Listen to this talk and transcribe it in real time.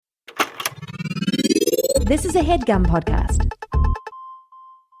This is a HeadGum podcast.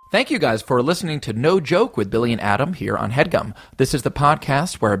 Thank you guys for listening to No Joke with Billy and Adam here on HeadGum. This is the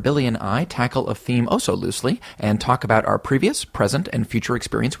podcast where Billy and I tackle a theme oh so loosely and talk about our previous, present, and future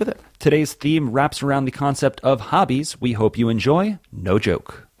experience with it. Today's theme wraps around the concept of hobbies. We hope you enjoy No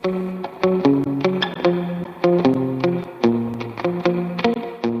Joke.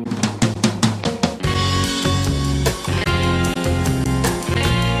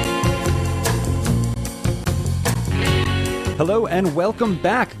 Hello and welcome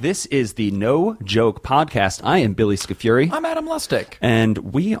back. This is the No Joke podcast. I am Billy Scafuri. I'm Adam Lustig. And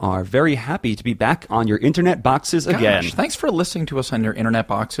we are very happy to be back on your internet boxes again. Thanks for listening to us on your internet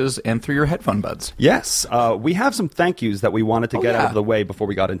boxes and through your headphone buds. Yes, we have some thank yous that we wanted to get out of the way before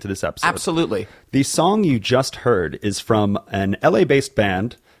we got into this episode. Absolutely. The song you just heard is from an LA-based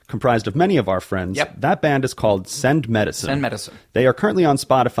band comprised of many of our friends. Yep. That band is called Send Medicine. Send Medicine. They are currently on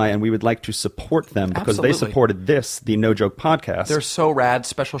Spotify, and we would like to support them because they supported this, the No Joke podcast. They're so rad.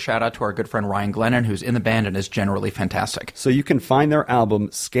 Special shout out to our good friend Ryan Glennon, who's in the band and is generally fantastic. So you can find their album,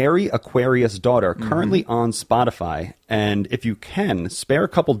 Scary Aquarius Daughter, currently on Spotify. And if you can, spare a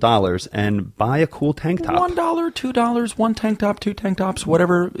couple dollars and buy a cool tank top. $1, $2, one tank top, two tank tops,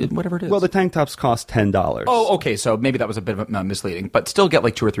 whatever it is. Well, the tank tops cost $10. Oh, okay. So maybe that was a bit of misleading, but still get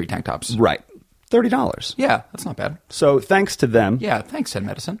like 2 or 3 tank tops. Right. $30. Yeah, that's not bad. So thanks to them. Yeah, thanks, Send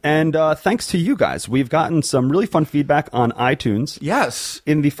Medicine. And thanks to you guys. We've gotten some really fun feedback on iTunes. Yes.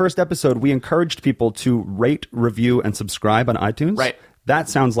 In the first episode, we encouraged people to rate, review, and subscribe on iTunes. Right. That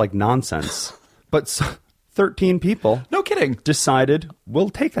sounds like nonsense. But 13 people... No kidding. ...decided we'll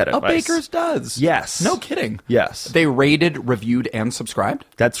take that advice. A baker's does. Yes. No kidding. Yes. They rated, reviewed, and subscribed?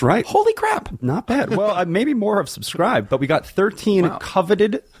 That's right. Holy crap. Not bad. Well, maybe more have subscribed, but we got 13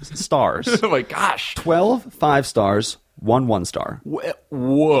 coveted stars. Oh my gosh. 12 5 stars, 1 star.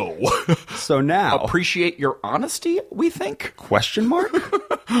 Whoa. So now... Appreciate your honesty, we think? Question mark?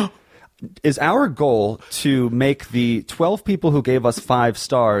 Is our goal to make the 12 people who gave us 5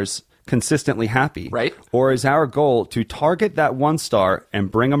 stars... consistently happy, right? Or is our goal to target that 1 star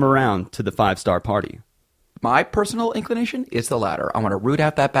and bring them around to the 5-star party? My personal inclination is the latter. I want to root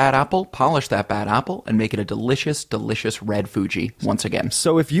out that bad apple, polish that bad apple, and make it a delicious, delicious red Fuji once again.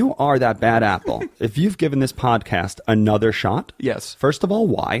 So if you are that bad apple, if you've given this podcast another shot, yes. First of all,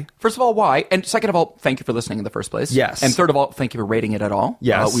 why? First of all, why? And second of all, thank you for listening in the first place. Yes. And third of all, thank you for rating it at all.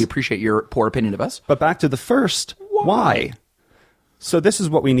 Yes. We appreciate your poor opinion of us. But back to the first, why? So this is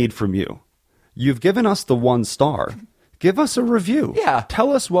what we need from you. You've given us the 1 star. Give us a review. Yeah.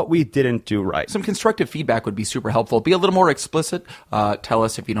 Tell us what we didn't do right. Some constructive feedback would be super helpful. Be a little more explicit. Tell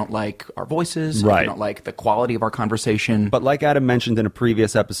us if you don't like our voices, right. If you don't like the quality of our conversation. But like Adam mentioned in a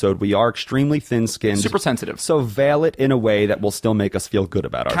previous episode, we are extremely thin-skinned. Super sensitive. So veil it in a way that will still make us feel good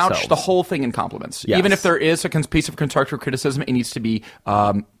about ourselves. Couch the whole thing in compliments. Yes. Even if there is a piece of constructive criticism, it needs to be...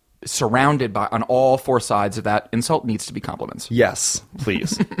 surrounded by, on all 4 sides of that insult, needs to be compliments. Yes,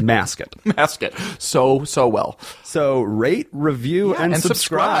 please. Mask it. Mask it. So well. So rate, review, and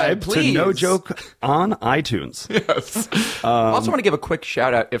subscribe to No Joke on iTunes. Yes. I also want to give a quick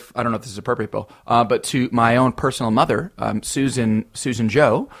shout out, I don't know if this is appropriate, Bill, but to my own personal mother, Susan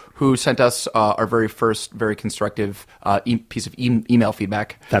Joe, who sent us our very first, very constructive piece of email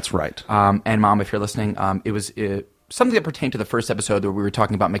feedback. That's right. And Mom, if you're listening, it was... something that pertained to the first episode where we were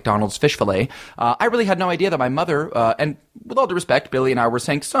talking about McDonald's fish fillet. I really had no idea that my mother, and with all due respect, Billy and I were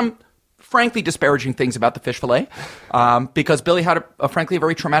saying some frankly disparaging things about the fish fillet because Billy had frankly a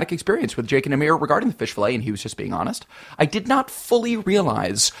very traumatic experience with Jake and Amir regarding the fish fillet, and he was just being honest. I did not fully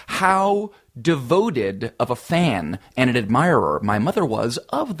realize how devoted of a fan and an admirer my mother was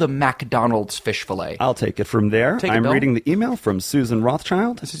of the McDonald's fish fillet. I'll take it from there. I'm reading the email from Susan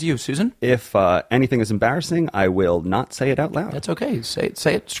Rothschild. This is you, Susan. If anything is embarrassing, I will not say it out loud. That's okay. Say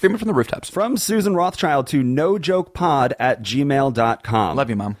it. Scream it from the rooftops. From Susan Rothschild to nojokepod@gmail.com. Love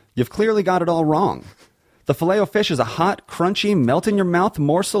you, Mom. You've clearly got it all wrong. The Filet-O-Fish is a hot, crunchy, melt-in-your-mouth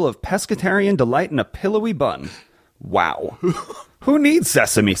morsel of pescatarian delight in a pillowy bun. Wow. Who needs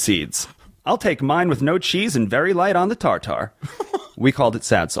sesame seeds? I'll take mine with no cheese and very light on the tartar. We called it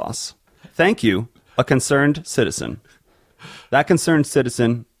sad sauce. Thank you, a concerned citizen. That concerned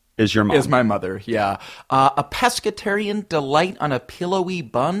citizen is your mom. Is my mother, yeah. A pescatarian delight on a pillowy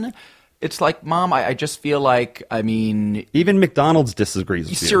bun? It's like, Mom, I just feel like, I mean... Even McDonald's disagrees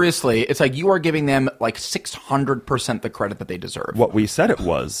with you. Seriously, it's like you are giving them like 600% the credit that they deserve. What we said it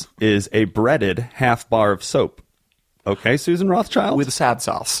is a breaded half bar of soap. Okay, Susan Rothschild? With sad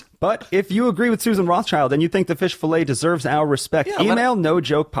sauce. But if you agree with Susan Rothschild and you think the fish fillet deserves our respect, email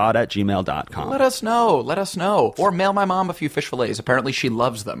nojokepod@gmail.com. Let us know. Or mail my mom a few fish fillets. Apparently she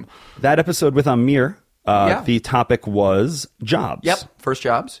loves them. That episode with Amir The topic was jobs. Yep. First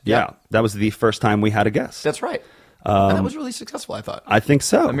jobs. Yeah. Yep. That was the first time we had a guest. That's right. And that was really successful, I thought. I think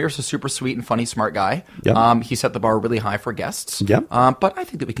so. Amir's a super sweet and funny, smart guy. Yep. He set the bar really high for guests. Yep. But I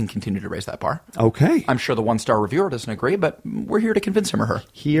think that we can continue to raise that bar. Okay. I'm sure the one-star reviewer doesn't agree, but we're here to convince him or her.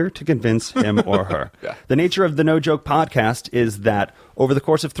 Here to convince him or her. Yeah. The nature of the No Joke podcast is that over the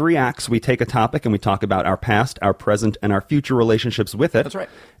course of 3 acts, we take a topic and we talk about our past, our present, and our future relationships with it. That's right.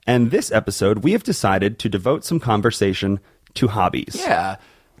 And this episode, we have decided to devote some conversation to hobbies. Yeah.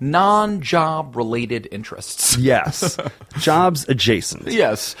 Non-job related interests. Yes. Jobs adjacent.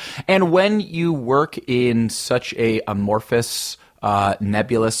 Yes. And when you work in such a amorphous,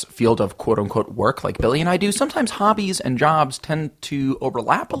 nebulous field of quote-unquote work like Billy and I do, sometimes hobbies and jobs tend to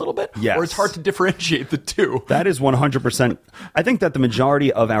overlap a little bit. Yes. Or it's hard to differentiate the two. That is 100%. I think that the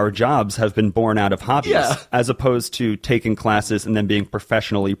majority of our jobs have been born out of hobbies, Yeah. as opposed to taking classes and then being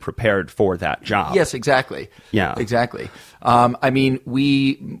professionally prepared for that job. Yes, exactly. Yeah. Exactly. I mean,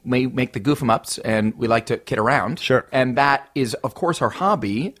 we may make the goof 'em ups and we like to kid around. Sure. And that is, of course, our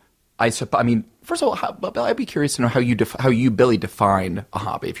hobby. I mean, first of all, I'd be curious to know how you, Billy, define a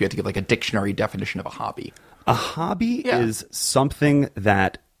hobby, if you had to give like a dictionary definition of a hobby. A hobby Yeah. is something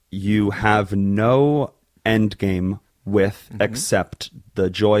that you have no end game with except the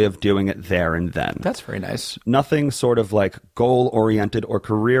joy of doing it there and then. That's very nice. Nothing sort of like goal-oriented or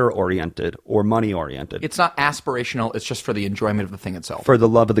career-oriented or money-oriented. It's not aspirational. It's just for the enjoyment of the thing itself. For the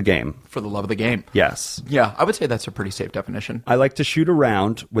love of the game. For the love of the game. Yes. Yeah, I would say that's a pretty safe definition. I like to shoot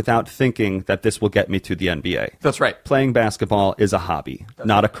around without thinking that this will get me to the NBA. That's right. Playing basketball is a hobby,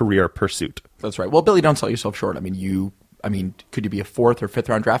 not a career pursuit. That's right. Well, Billy, don't sell yourself short. I mean, could you be a 4th or 5th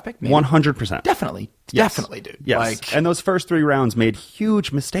round draft pick? Maybe. 100%. Definitely. Yes. Definitely, dude. Yes. Like, And those first 3 rounds made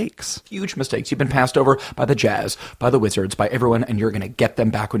huge mistakes. huge mistakes. You've been passed over by the Jazz, by the Wizards, by everyone, and you're going to get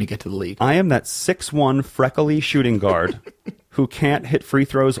them back when you get to the league. I am that 6'1", freckly shooting guard who can't hit free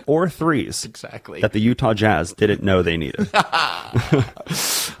throws or threes. Exactly. That the Utah Jazz didn't know they needed.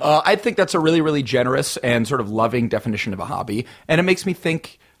 I think that's a really, really generous and sort of loving definition of a hobby. And it makes me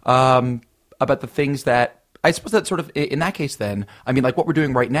think about the things that, I suppose that sort of, in that case then, I mean, like what we're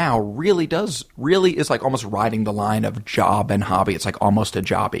doing right now really is like almost riding the line of job and hobby. It's like almost a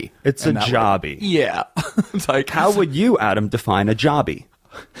jobby. It's a In that way. jobby. Yeah. It's like, How would you, Adam, define a jobby?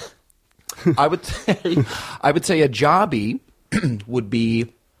 I would say a jobby would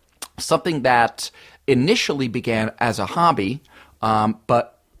be something that initially began as a hobby,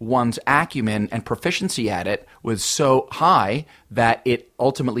 but one's acumen and proficiency at it was so high that it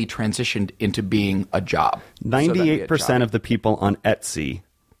ultimately transitioned into being a job. 98% of the people on Etsy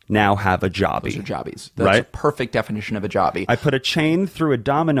now have a jobby. Those are jobbies. That's Right? a perfect definition of a jobby. I put a chain through a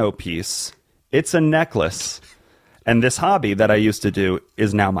domino piece. It's a necklace. And this hobby that I used to do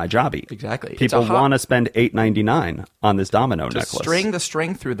is now my jobby. Exactly. It's People a want to spend $8.99 on this domino necklace. String the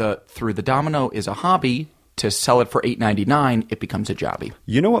string through the domino is a hobby. To sell it for $8.99, it becomes a jobby.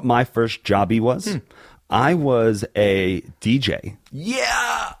 You know what my first jobby was? I was a DJ.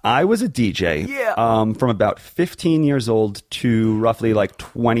 Yeah. I was a DJ from about 15 years old to roughly like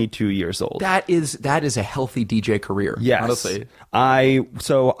 22 years old. That is a healthy DJ career. Yes. Honestly.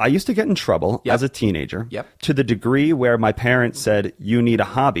 So I used to get in trouble Yep. as a teenager Yep. to the degree where my parents said, you need a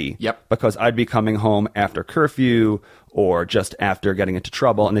hobby. Yep. Because I'd be coming home after curfew or just after getting into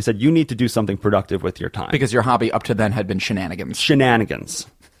trouble. And they said, you need to do something productive with your time. Because your hobby up to then had been shenanigans. Shenanigans.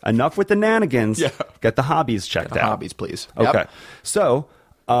 Enough with the nanigans. Yeah. Get the hobbies checked The out. hobbies, please. Okay. Yep. So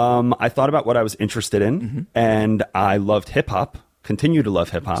I thought about what I was interested in, and I loved hip-hop, continue to love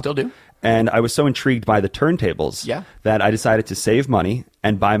hip-hop. Still do. And I was so intrigued by the turntables Yeah. that I decided to save money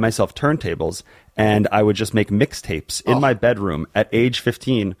and buy myself turntables, and I would just make mixtapes in my bedroom at age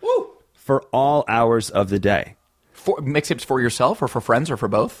 15 for all hours of the day. Mixtapes for yourself or for friends or for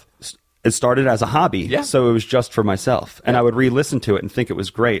both? It started as a hobby, Yeah. so it was just for myself. And I would re-listen to it and think it was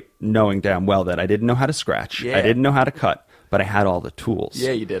great, knowing damn well that I didn't know how to scratch. Yeah. I didn't know how to cut, but I had all the tools.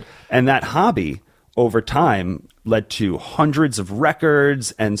 Yeah, you did. And that hobby, over time, led to hundreds of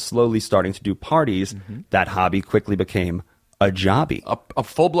records and slowly starting to do parties. That hobby quickly became a jobby. A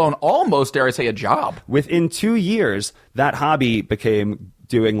full-blown, almost, dare I say, a job. Within 2 years, that hobby became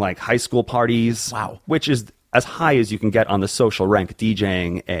doing like high school parties. Wow. Which is as high as you can get on the social rank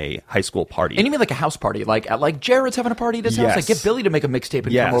DJing a high school party. And you mean like a house party? Like Jared's having a party at his house? Yes. Like get Billy to make a mixtape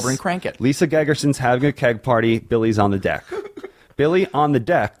and come over and crank it. Lisa Gegerson's having a keg party. Billy's on the deck. Billy on the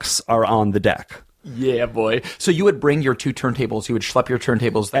decks are on the deck. Yeah, boy. So you would bring your 2 turntables, you would schlep your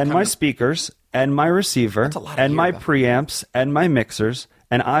turntables. And my speakers, and my receiver, a lot of and my gear, though. preamps, and my mixers,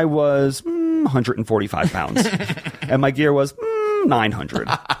 and I was 145 pounds. And my gear was 900.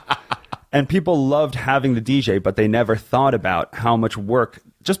 And people loved having the DJ, but they never thought about how much work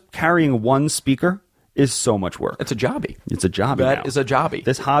just carrying one speaker is so much work. It's a jobby. It's a jobby. That is a jobby.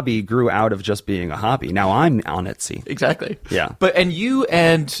 This hobby grew out of just being a hobby. Now I'm on Etsy. Exactly. Yeah. But your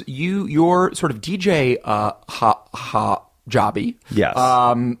sort of DJ jobby,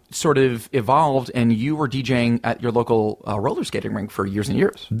 Yes. sort of evolved, and you were DJing at your local roller skating rink for years and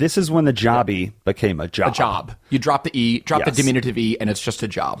years. This is when the jobby became a job. A job. You drop the E, drop the Yes. diminutive E, and it's just a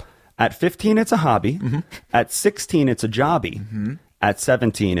job. At 15, it's a hobby. At 16, it's a jobby. At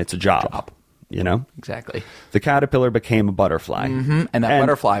 17, it's a job. You know? Exactly. The caterpillar became a butterfly. And that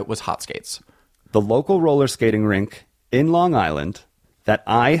butterfly was hot skates. The local roller skating rink in Long Island that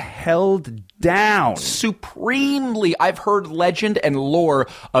I held down. Supremely. I've heard legend and lore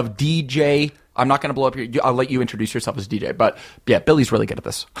of DJ. I'm not going to blow up your... I'll let you introduce yourself as DJ. But yeah, Billy's really good at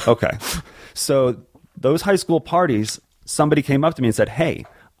this. Okay. So those high school parties, somebody came up to me and said, hey,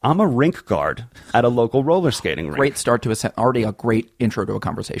 I'm a rink guard at a local roller skating rink. Great start to already a great intro to a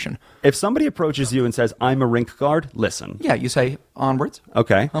conversation. If somebody approaches you and says, I'm a rink guard, listen. Yeah, you say onwards.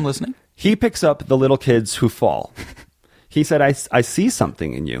 Okay. I'm listening. He picks up the little kids who fall. He said, I see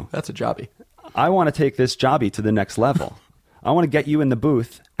something in you. That's a jobby. I want to take this jobby to the next level. I want to get you in the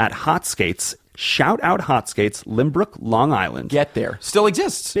booth at Hot Skates. Shout out Hot Skates, Limbrook, Long Island. Get there. Still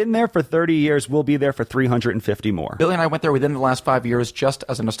exists. Been there for 30 years. We'll be there for 350 more. Billy and I went there within the last 5 years just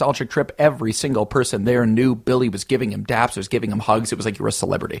as a nostalgic trip. Every single person there knew Billy was giving him daps, was giving him hugs. It was like you were a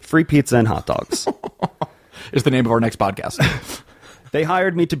celebrity. Free pizza and hot dogs. Is the name of our next podcast. They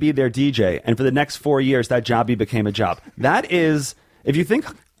hired me to be their DJ, and for the next 4 years, that jobby became a job. That is, if you think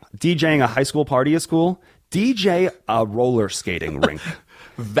DJing a high school party is cool, DJ a roller skating rink.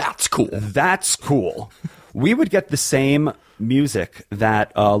 That's cool. That's cool. We would get the same music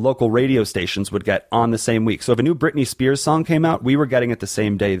that local radio stations would get on the same week. So if a new Britney Spears song came out, we were getting it the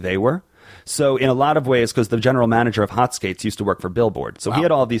same day they were. So in a lot of ways, because the general manager of Hot Skates used to work for Billboard. So he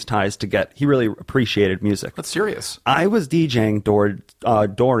had all these ties he really appreciated music. That's serious. I was DJing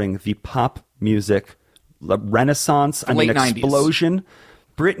during the pop music renaissance. Late 90s. Explosion.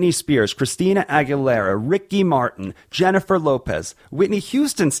 Britney Spears, Christina Aguilera, Ricky Martin, Jennifer Lopez, Whitney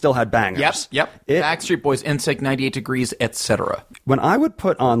Houston still had bangers. Yep. Backstreet Boys, NSYNC, 98 Degrees, etc. When I would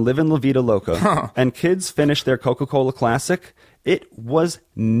put on Livin' La Vida Loca and kids finished their Coca-Cola Classic, it was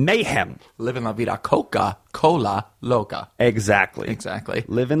mayhem. Livin' La Vida Coca-Cola Loca. Exactly.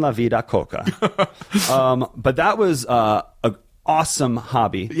 Livin' La Vida Coca. But that was an awesome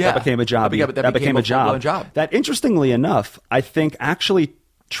hobby. Yeah. That became a job. That became a full-blown job. That, interestingly enough, I think actually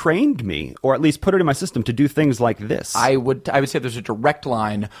trained me, or at least put it in my system, to do things like this. I would say there's a direct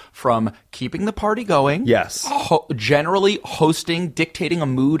line from keeping the party going. Yes. Generally hosting, dictating a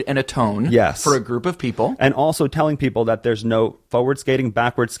mood and a tone. Yes. For a group of people. And also telling people that there's no forward skating,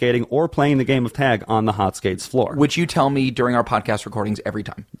 backward skating, or playing the game of tag on the Hot Skates floor. Which you tell me during our podcast recordings every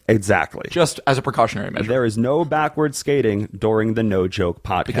time. Exactly. Just as a precautionary measure. There is no backward skating during the No Joke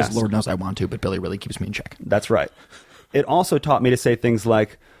podcast. Because Lord knows I want to, but Billy really keeps me in check. That's right. It also taught me to say things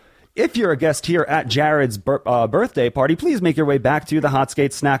like, if you're a guest here at Jared's birthday party, please make your way back to the Hot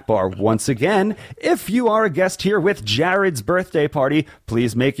Skate Snack Bar. Once again, if you are a guest here with Jared's birthday party,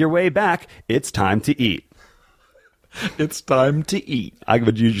 please make your way back. It's time to eat. It's time to eat. I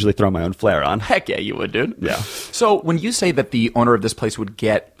would usually throw my own flair on. Heck yeah, you would, dude. Yeah. So when you say that the owner of this place would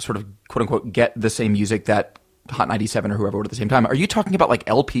get sort of, quote unquote, get the same music that Hot 97 or whoever would at the same time, are you talking about like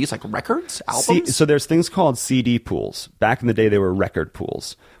LPs, like records, albums? So there's things called CD pools. Back in the day, they were record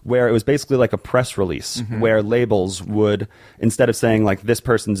pools, where it was basically like a press release, where labels would, instead of saying like this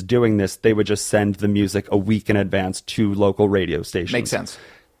person's doing this, they would just send the music a week in advance to local radio stations. Makes sense.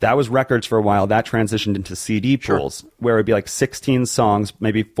 That was records for a while. That transitioned into CD pools, where it'd be like 16 songs,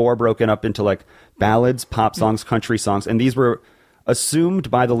 maybe 4 broken up into like ballads, pop songs, country songs, and these were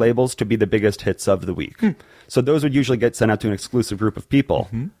assumed by the labels to be the biggest hits of the week. So those would usually get sent out to an exclusive group of people,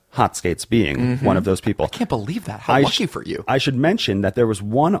 Hot Skates being one of those people. I can't believe that. How lucky for you. I should mention that there was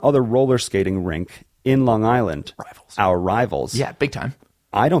one other roller skating rink in Long Island. Our rivals. Yeah, big time.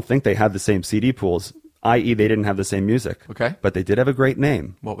 I don't think they had the same CD pools, i.e. they didn't have the same music. Okay. But they did have a great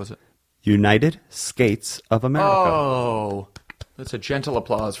name. What was it? United Skates of America. Oh, that's a gentle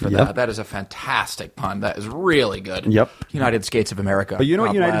applause for that. That is a fantastic pun. That is really good. Yep. United Skates of America. But you know what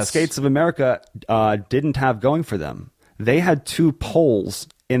God United bless. Skates of America didn't have going for them? They had 2 poles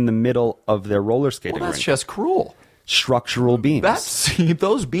in the middle of their roller skating Well, that's rink. just cruel. Structural beams.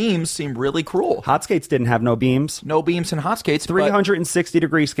 Those beams seem really cruel. Hot Skates didn't have no beams. No beams in Hot Skates.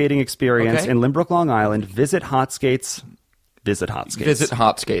 360-degree skating experience in Limbrook, Long Island. Visit Hot Skates. Visit Hot Skates. Visit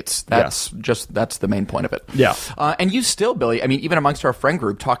Hot Skates. That's the main point of it. Yeah. And you still, Billy, I mean, even amongst our friend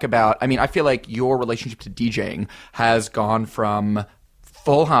group, talk about, I mean, I feel like your relationship to DJing has gone from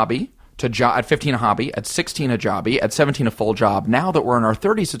full hobby to at 15 a hobby, at 16 a jobby, at 17 a full job. Now that we're in our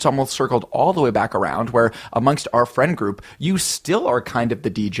 30s, it's almost circled all the way back around where amongst our friend group, you still are kind of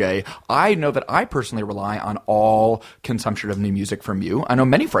the DJ. I know that I personally rely on all consumption of new music from you. I know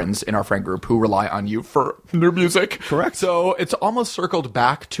many friends in our friend group who rely on you for new music. Correct. So it's almost circled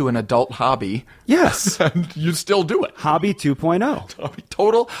back to an adult hobby. Yes. And you still do it. Hobby 2.0.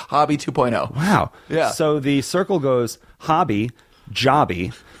 Total Hobby 2.0. Wow. Yeah. So the circle goes hobby,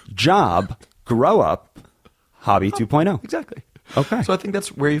 jobby, job, grow up, hobby 2.0. Exactly. Okay. So I think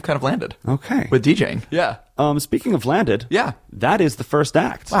that's where you've kind of landed. Okay. With DJing. Yeah. Speaking of landed, Yeah. that is the first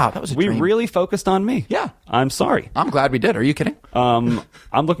act. Wow, that was a We dream. really focused on me. Yeah. I'm sorry. I'm glad we did. Are you kidding? I'm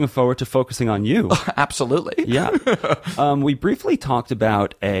looking forward to focusing on you. Absolutely. Yeah. We briefly talked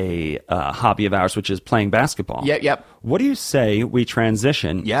about a hobby of ours, which is playing basketball. Yep. What do you say we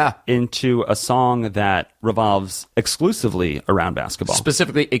transition into a song that revolves exclusively around basketball?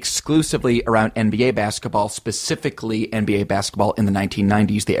 Specifically, exclusively around NBA basketball, specifically NBA basketball in the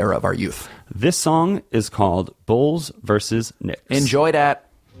 1990s, the era of our youth. This song is called Bulls versus Knicks. Enjoy that.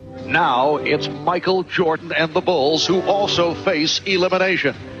 Now it's Michael Jordan and the Bulls who also face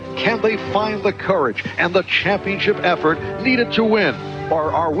elimination. Can they find the courage and the championship effort needed to win? Or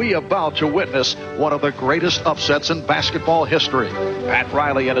are we about to witness one of the greatest upsets in basketball history? Pat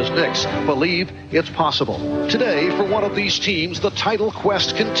Riley and his Knicks believe it's possible. Today, for one of these teams, the title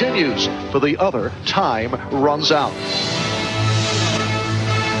quest continues. For the other, time runs out.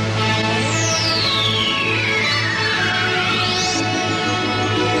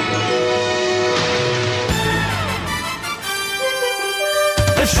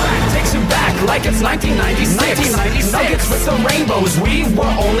 The track takes you back like it's 1996. Nuggets with the rainbows, we were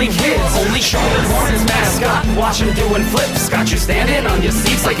only kids. Only Charlotte Hornets mascot, watch him doing flips. Got you standing on your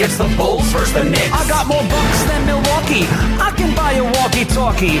seats like it's the Bulls versus the Knicks. I got more bucks than Milwaukee. I can buy a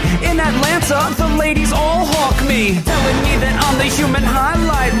walkie-talkie. In Atlanta, the ladies all hawk me, telling me that I'm the human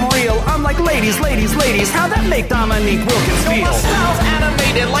highlight reel. I'm like, ladies, how that make Dominique Wilkins feel? My style's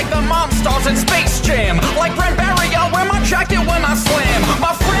animated like the monsters in Space Jam. Like Brent Barry, I'll wear my jacket when I slam.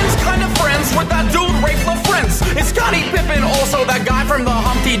 My friend's kind of friends with that dude, Rafe LaFrance. It's Scottie Pippen, also that guy from the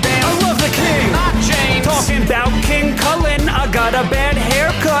Humpty Dance. I love the king, not James. Talking about King Cullen. I got a bad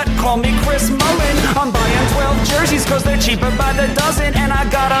haircut, call me Chris Mullen. I'm buying 12 jerseys cause they're cheaper by the dozen. And I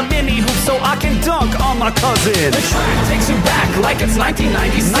got a mini hoop so I can dunk on my cousin. The track takes you back like it's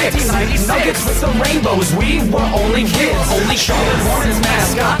 1996. Nuggets with the rainbows, we were only kids. Only Charlotte Hornets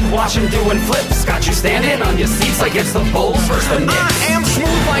mascot, watch him doing flips. Got you standing on your seats like it's the Bulls versus the Knicks. I am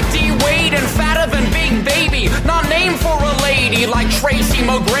smooth like D-Wade and fatter than Big Baby. Not named for a lady like Tracy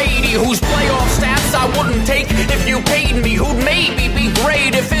McGrady, whose playoff stats I wouldn't take if you paid me. Who'd maybe be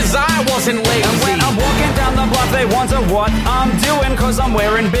great if his eye wasn't lazy. And when I'm walking down the block, they wonder what I'm doing, cause I'm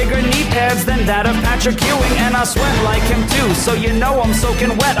wearing bigger knee pads than that of Patrick Ewing. And I sweat like him too, so you know I'm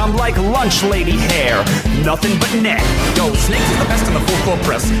soaking wet. I'm like lunch lady hair, nothing but net. Yo, Snakes is the best in the full court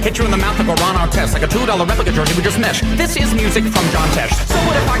press. Hit you in the mouth like a Ron Artest, like a $2 replica jersey we just mesh. This is music from John Tesh. So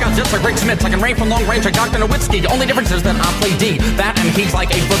what if I got zits like Greg Smith? I can rain from long range like Dr. Nowitzki. Only difference is that I play D. That and he's like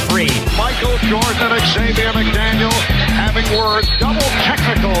 8'3". Michael Jordan and Xavier McDaniel having words. Double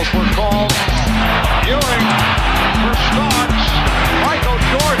technicals were called. Ewing for Starks. Michael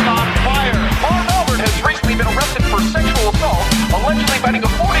Jordan on fire. Marv Albert has recently been arrested for sexual assault, allegedly biting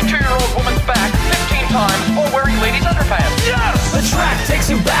a 42-year-old woman's back 15 times while wearing ladies' underpants. Yes! The track takes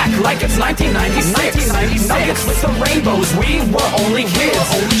you back like it's 1996. Nuggets with the rainbows, we were only kids.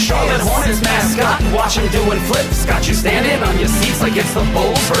 Only Charlotte Hornets mascot, watch him doing flips. Got you standing on your seats like it's the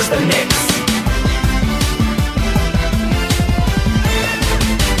Bulls versus the Knicks.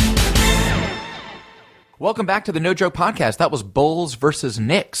 Welcome back to the No Joke Podcast. That was Bulls versus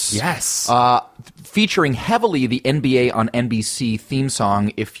Knicks. Yes. Featuring heavily the NBA on NBC theme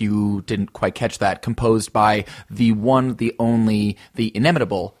song, if you didn't quite catch that, composed by the one, the only, the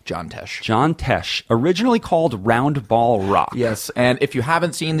inimitable John Tesh. John Tesh, originally called Round Ball Rock. Yes, and if you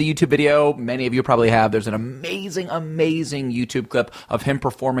haven't seen the YouTube video, many of you probably have, there's an amazing YouTube clip of him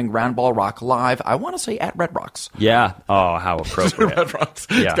performing Round Ball Rock live, I want to say at Red Rocks. Yeah. Oh, how appropriate. Red Rocks.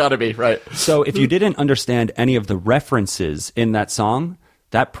 Yeah. It's got to be, right. So if you didn't understand any of the references in that song,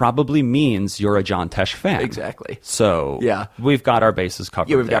 that probably means you're a John Tesh fan. Exactly. So yeah, we've got our bases covered.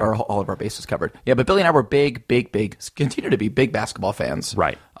 Yeah, we've there. got all of our bases covered. Yeah, but Billy and I were big, continue to be big basketball fans.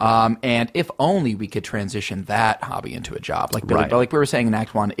 Right. And if only we could transition that hobby into a job. Like Billy, Right. like we were saying in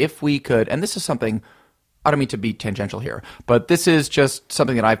Act 1, if we could, and this is something I don't mean to be tangential here, but this is just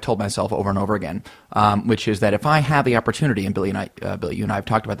something that I've told myself over and over again, which is that if I had the opportunity, and Billy, you and I have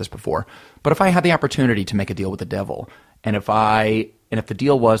talked about this before, but if I had the opportunity to make a deal with the devil, and if the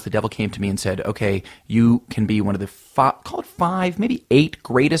deal was the devil came to me and said, okay, you can be one of the call it 5, maybe 8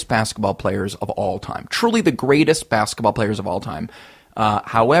 greatest basketball players of all time, truly the greatest basketball players of all time.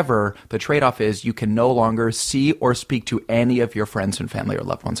 However, the trade-off is you can no longer see or speak to any of your friends and family or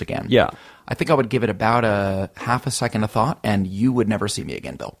loved ones again. Yeah. I think I would give it about a half a second of thought, and you would never see me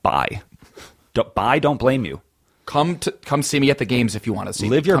again, Bill. Bye. Don't blame you. Come see me at the games if you want to see me.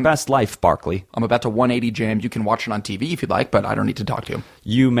 Live your best life, Barkley. I'm about to 180 jam. You can watch it on TV if you'd like, but I don't need to talk to you.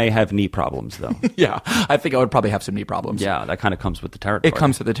 You may have knee problems, though. Yeah, I think I would probably have some knee problems. Yeah, that kind of comes with the territory. It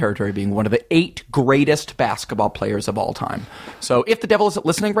comes with the territory being one of the 8 greatest basketball players of all time. So if the devil is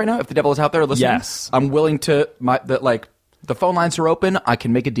listening right now, if the devil is out there listening, yes, I'm willing to, the phone lines are open. I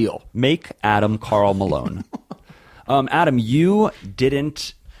can make a deal. Make Adam Karl Malone. Adam, you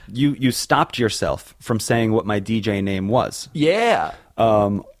didn't... You stopped yourself from saying what my DJ name was. Yeah.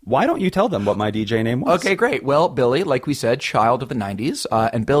 Why don't you tell them what my DJ name was? Okay, great. Well, Billy, like we said, child of the 90s.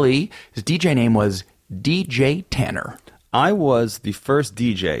 And Billy, his DJ name was DJ Tanner. I was the first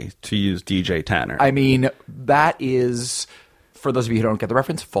DJ to use DJ Tanner. I mean, that is... For those of you who don't get the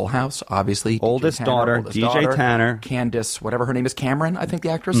reference, Full House, obviously. Oldest daughter, DJ Tanner. Candace, whatever her name is, Cameron, I think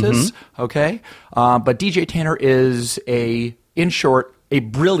the actress is. Okay. But DJ Tanner is in short, a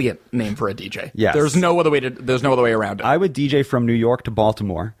brilliant name for a DJ. Yes. There's no other way around it. I would DJ from New York to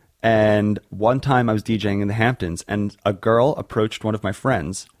Baltimore, and one time I was DJing in the Hamptons, and a girl approached one of my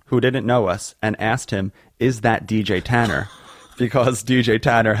friends who didn't know us and asked him, "Is that DJ Tanner?" Because DJ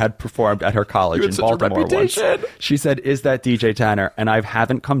Tanner had performed at her college in Baltimore once. She said, "Is that DJ Tanner?" And I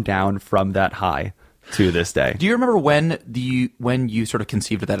haven't come down from that high to this day. Do you remember when you sort of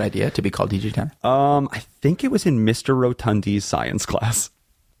conceived of that idea to be called DJ Tanner? I think it was in Mr. Rotundi's science class.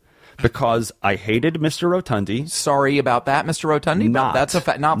 Because I hated Mr. Rotundi. Sorry about that, Mr. Rotundi. Not. That's a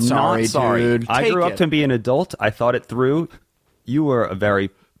fact. Not sorry, dude. I grew up to be an adult. I thought it through. You were a very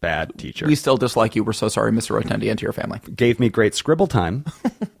bad teacher. We still dislike you. We're so sorry, Mr. Rotundi, and to your family. Gave me great scribble time.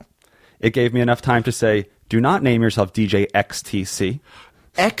 It gave me enough time to say, do not name yourself DJ XTC.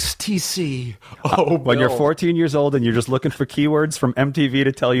 XTC. Oh, when you're 14 years old and you're just looking for keywords from MTV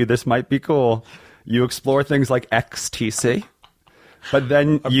to tell you this might be cool, you explore things like XTC. But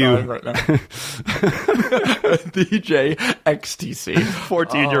then right now. DJ XTC.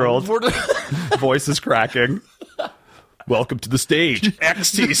 14-year-old. Voice is cracking. Welcome to the stage,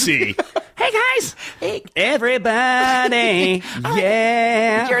 XTC. Hey, guys. Hey, everybody.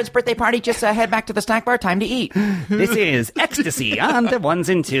 Yeah. Jared's birthday party. Just head back to the snack bar. Time to eat. This is ecstasy on the ones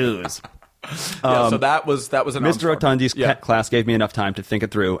and twos. So that was an Mr. Rotundi's class gave me enough time to think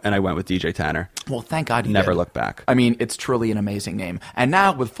it through, and I went with DJ Tanner. Well, thank God you never did. Looked back. I mean, it's truly an amazing name. And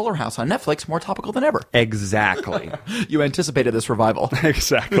now with Fuller House on Netflix, more topical than ever. Exactly. You anticipated this revival.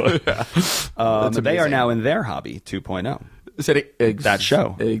 Exactly. They are now in their Hobby 2.0. That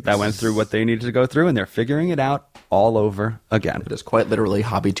show that went through what they needed to go through, and they're figuring it out all over again. It is quite literally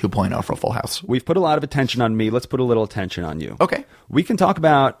Hobby 2.0 for Full House. We've put a lot of attention on me. Let's put a little attention on you. Okay. We can talk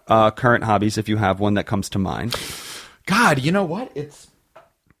about current hobbies if you have one that comes to mind. God, you know what?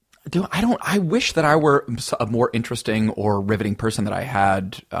 I wish that I were a more interesting or riveting person that I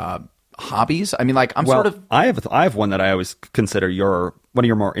had hobbies. I mean, like I have one that I always consider one of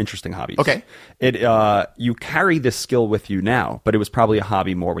your more interesting hobbies. Okay. You carry this skill with you now, but it was probably a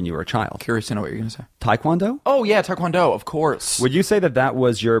hobby more when you were a child. Curious to know what you're going to say. Taekwondo? Oh, yeah, Taekwondo, of course. Would you say that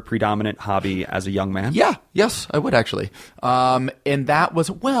was your predominant hobby as a young man? Yeah, yes, I would actually. And that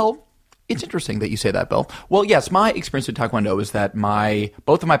was, it's interesting that you say that, Bill. Well, yes, my experience with Taekwondo is that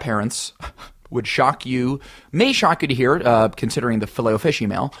both of my parents may shock you to hear, considering the Filet-O-Fish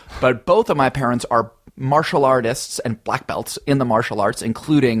email, but both of my parents are martial artists and black belts in the martial arts,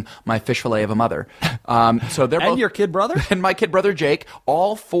 including my fish fillet of a mother. So they're both, and your kid brother? And my kid brother, Jake.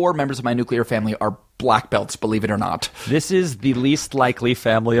 All 4 members of my nuclear family are black belts, believe it or not. This is the least likely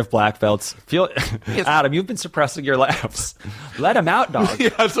family of black belts. Adam, you've been suppressing your laughs. Let him out, dog.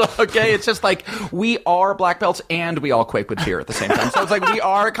 Yes, okay. It's just like we are black belts and we all quake with fear at the same time. So it's like we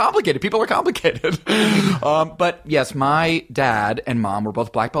are complicated. People are complicated. But yes, my dad and mom were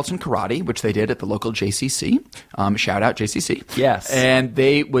both black belts in karate, which they did at the local JCC. Shout out JCC. Yes. And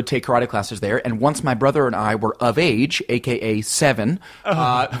they would take karate classes there. And once my brother and I were of age, aka 7,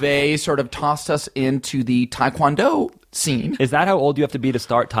 they sort of tossed us into the Taekwondo scene. Is that how old you have to be to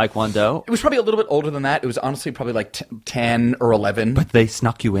start Taekwondo? It was probably a little bit older than that. It was honestly probably like 10 or 11. But they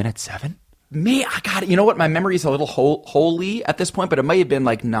snuck you in at 7? I got it. You know what? My memory is a little holy at this point, but it might have been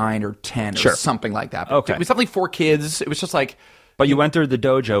like 9 or 10 or something like that. But Okay. It was definitely for kids. It was just like... But you entered the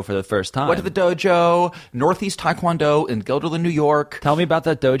dojo for the first time. Went to the dojo, Northeast Taekwondo in Guilderland, New York. Tell me about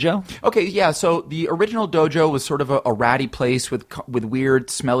that dojo. Okay, yeah. So the original dojo was sort of a ratty place with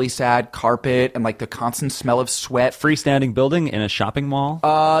weird, smelly, sad carpet and like the constant smell of sweat. Freestanding building in a shopping mall?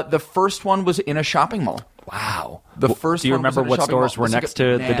 The first one was in a shopping mall. Wow. The first Do you one was remember in a what shopping stores mall. were next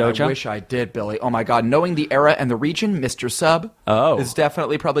to the dojo? I wish I did, Billy. Oh my God. Knowing the era and the region, Mr. Sub is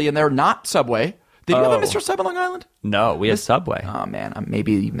definitely probably in there. Not Subway. Did you have a Mr. Sub on Long Island? No, we had Subway. Oh man,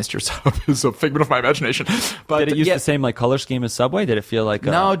 maybe Mr. Sub is a figment of my imagination. But Did it use the same like color scheme as Subway? Did it feel like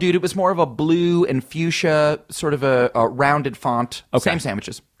No, dude, it was more of a blue and fuchsia, sort of a rounded font. Okay. Same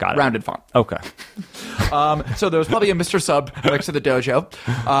sandwiches. Got it. Rounded font. Okay. So there was probably a Mr. Sub next to the dojo.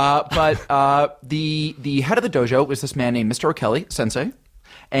 But the head of the dojo was this man named Mr. O'Kelly, sensei,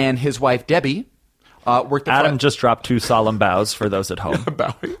 and his wife, Debbie, worked the Adam just dropped 2 solemn bows for those at home.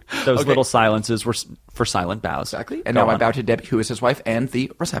 bowing. Those Okay. little silences were for silent bows. Exactly. And Go now I on. bow to Debbie, who is his wife and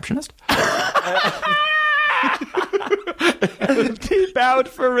the receptionist. He bowed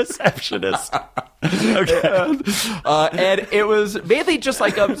for receptionist. Okay. And it was mainly just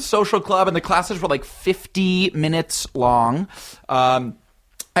like a social club, and the classes were like 50 minutes long.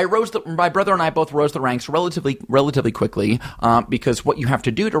 My brother and I both rose the ranks relatively quickly because what you have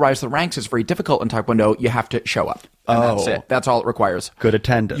to do to rise the ranks is very difficult in Taekwondo. You have to show up. And that's it. That's all it requires. Good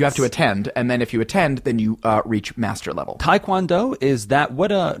attendance. You have to attend, and then if you attend, then you reach master level. Taekwondo, is that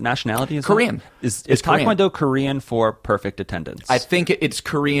what nationality is? Korean. Is It's Korean. Taekwondo Korean for perfect attendance? I think it's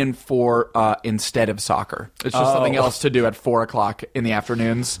Korean for instead of soccer. It's just something else to do at 4 o'clock in the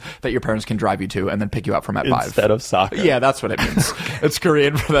afternoons that your parents can drive you to and then pick you up from at 5. Instead of soccer. Yeah, that's what it means. It's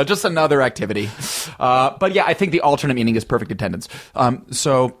Korean for that. Just another activity. But yeah, I think the alternate meaning is perfect attendance.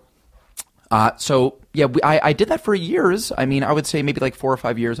 So yeah, I did that for years. I mean, I would say maybe like 4 or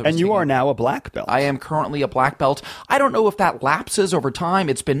 5 years. And you are now a black belt. I am currently a black belt. I don't know if that lapses over time.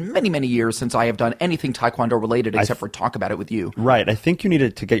 It's been many, many years since I have done anything Taekwondo related except for talk about it with you. Right. I think you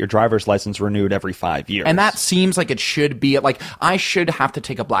needed to get your driver's license renewed every 5 years. And that seems like it should be like I should have to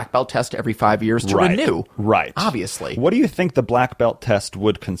take a black belt test every 5 years to renew. Right. Obviously. What do you think the black belt test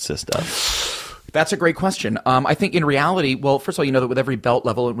would consist of? That's a great question. I think in reality, well, first of all, you know that with every belt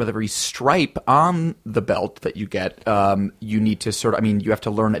level and with every stripe on the belt that you get, you need to you have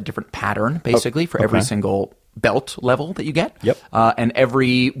to learn a different pattern, basically, for every single belt level that you get. Yep. And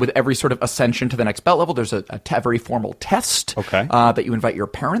with every sort of ascension to the next belt level, there's a very formal test that you invite your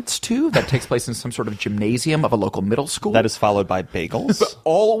parents to that takes place in some sort of gymnasium of a local middle school. That is followed by bagels.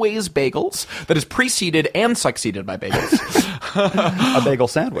 Always bagels. That is preceded and succeeded by bagels. A bagel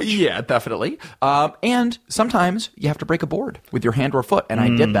sandwich. Yeah, definitely. And sometimes you have to break a board with your hand or foot, and I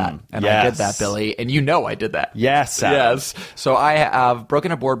did that. And I did that, Billy. And you know I did that. Yes, Adam. Yes. So I have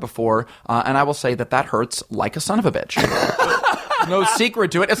broken a board before, and I will say that hurts like a son of a bitch. No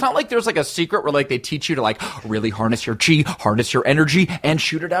secret to it. It's not like there's like a secret where like they teach you to like really harness your chi, harness your energy, and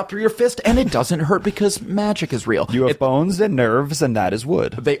shoot it out through your fist, and it doesn't hurt because magic is real. You have bones and nerves, and that is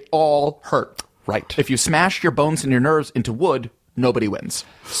wood. They all hurt. Right. If you smash your bones and your nerves into wood, nobody wins.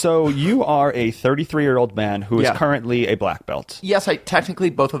 So you are a 33-year-old man who is currently a black belt. Yes, technically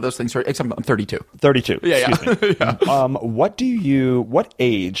both of those things are, except I'm 32. 32. Yeah, Excuse me. What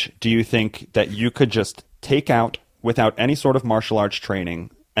age do you think that you could just take out without any sort of martial arts training?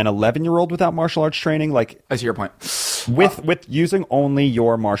 An 11-year-old without martial arts training? Like, I see your point. With using only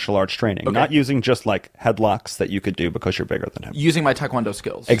your martial arts training, not using just like headlocks that you could do because you're bigger than him. Using my Taekwondo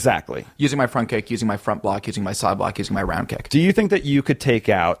skills. Exactly. Using my front kick, using my front block, using my side block, using my round kick. Do you think that you could take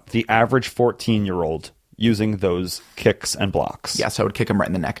out the average 14-year-old using those kicks and blocks? Yes, I would kick him right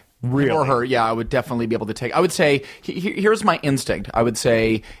in the neck. Really? Or her, yeah, I would definitely be able to take. I would say, here's my instinct. I would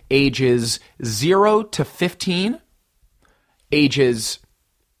say ages 0 to 15, ages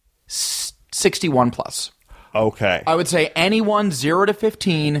 61 plus. Okay. I would say anyone 0 to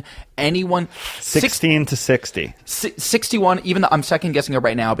 15, anyone 16 to 60. 61, even though I'm second guessing it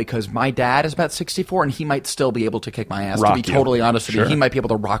right now because my dad is about 64 and he might still be able to kick my ass. Rock to be you. totally honest with you, Sure. he might be able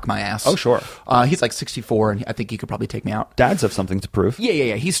to rock my ass. Oh, sure. He's like 64 and I think he could probably take me out. Dads have something to prove.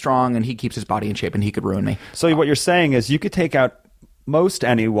 Yeah. He's strong and he keeps his body in shape and he could ruin me. So what you're saying is you could take out most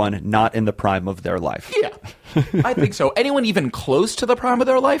anyone not in the prime of their life. Yeah, I think so. Anyone even close to the prime of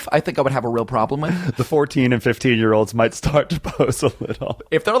their life, I think I would have a real problem with. The 14 and 15-year-olds might start to pose a little.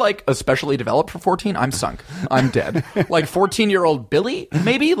 If they're like especially developed for 14, I'm sunk. I'm dead. Like 14-year-old Billy,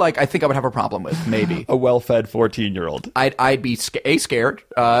 maybe, like I think I would have a problem with, maybe. A well-fed 14-year-old. I'd be scared,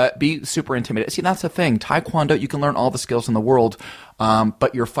 be super intimidated. See, that's the thing. Taekwondo, you can learn all the skills in the world.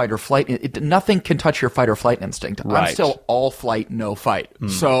 but your fight or flight, nothing can touch your fight or flight instinct. Right. I'm still all flight, no fight.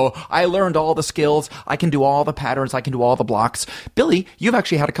 So I learned all the skills. I can do all the patterns. I can do all the blocks. Billy, you've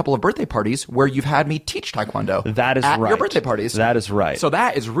actually had a couple of birthday parties where you've had me teach Taekwondo. That is at right. your birthday parties. That is right. So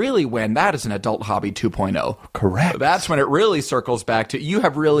that is really when that is an adult hobby 2.0. Correct. That's when it really circles back to you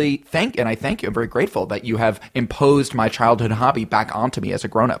have really and I thank you. I'm very grateful that you have imposed my childhood hobby back onto me as a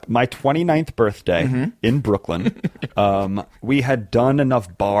grown-up. My 29th birthday in Brooklyn, we had done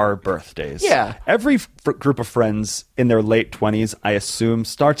enough bar birthdays. Yeah. Every group of friends in their late 20s, I assume,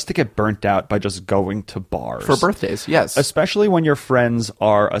 starts to get burnt out by just going to bars. For birthdays, yes. Especially when your friends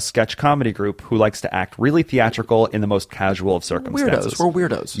are a sketch comedy group who likes to act really theatrical in the most casual of circumstances. We're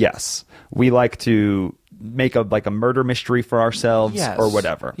weirdos. Yes. We like to make a murder mystery for ourselves or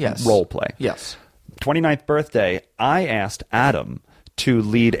whatever. Yes. Role play. Yes. 29th birthday, I asked Adam to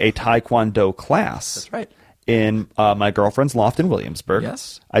lead a Taekwondo class. That's right. In my girlfriend's loft in Williamsburg.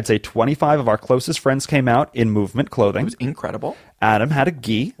 Yes. I'd say 25 of our closest friends came out in movement clothing. It was incredible. Adam had a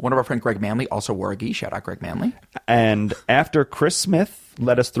gi. One of our friend Greg Manley also wore a gi. Shout out Greg Manley. And after Chris Smith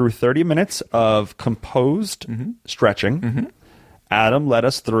led us through 30 minutes of composed stretching, Adam led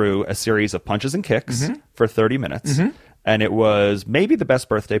us through a series of punches and kicks for 30 minutes. And it was maybe the best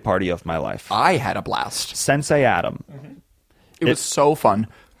birthday party of my life. I had a blast. Sensei Adam. It was so fun.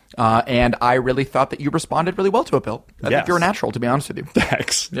 And I really thought that you responded really well to it, Bill. I think you're a natural, to be honest with you.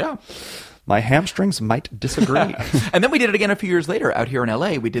 Thanks. Yeah. My hamstrings might disagree. And then we did it again a few years later out here in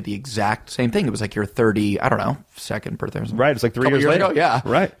L.A. We did the exact same thing. It was like your 2nd birthday or something. Right. It's like 3 years ago. later. Yeah.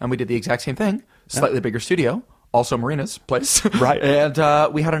 Right. And we did the exact same thing. Slightly bigger studio. Also Marina's place. Right.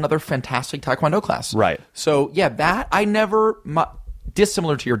 And we had another fantastic Taekwondo class. Right. So, yeah, that I never...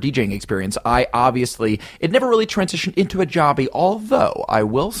 dissimilar to your DJing experience, it never really transitioned into a jobby, although I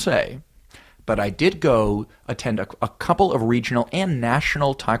will say, but I did go attend a couple of regional and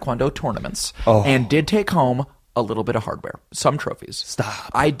national Taekwondo tournaments and did take home a little bit of hardware, some trophies. Stop.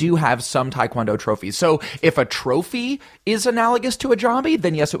 I do have some Taekwondo trophies. So if a trophy is analogous to a jobby,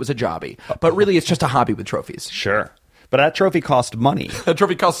 then yes, it was a jobby. But really, it's just a hobby with trophies. Sure. But that trophy cost money. That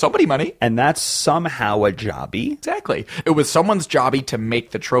trophy cost somebody money. And that's somehow a jobby. Exactly. It was someone's jobby to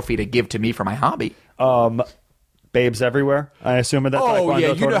make the trophy to give to me for my hobby. Babes everywhere, I assume, in that Taekwondo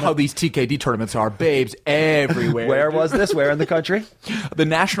tournament. You know how these TKD tournaments are. Babes everywhere. Where was this? Where in the country? The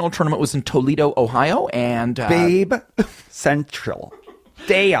national tournament was in Toledo, Ohio. And Babe Central.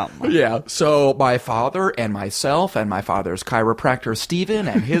 Damn. Yeah. So my father and myself and my father's chiropractor, Steven,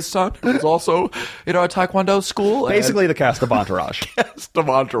 and his son, who was also at a Taekwondo school. Basically the cast of Entourage.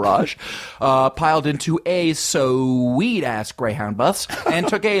 Piled into a sweet-ass Greyhound bus and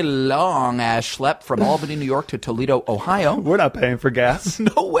took a long-ass schlep from Albany, New York to Toledo, Ohio. We're not paying for gas.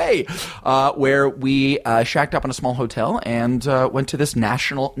 No way. Where we shacked up in a small hotel and went to this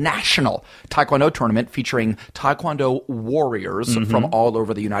national Taekwondo tournament featuring Taekwondo warriors from all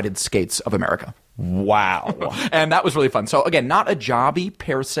over the United States of America. Wow. And that was really fun. So again, not a jobby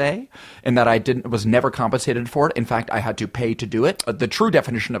per se, in that I was never compensated for it. In fact, I had to pay to do it. The true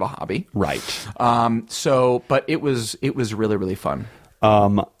definition of a hobby. Right. But it was really, really fun.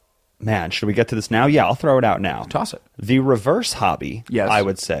 Man, should we get to this now? Yeah, I'll throw it out now. Toss it. The reverse hobby, yes, I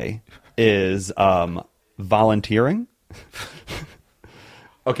would say, is volunteering.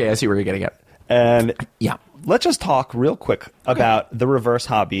 Okay, I see where you're getting at. And yeah, let's just talk real quick about the reverse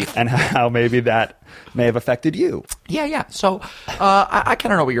hobby and how maybe that may have affected you. Yeah. So I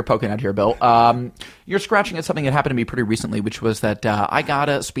kind of know what you're poking at here, Bill. You're scratching at something that happened to me pretty recently, which was that I got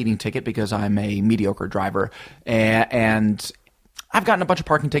a speeding ticket because I'm a mediocre driver. And I've gotten a bunch of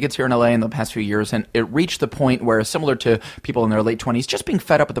parking tickets here in LA in the past few years, and it reached the point where, similar to people in their late 20s, just being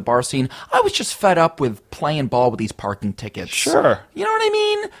fed up with the bar scene, I was just fed up with playing ball with these parking tickets. Sure. You know what I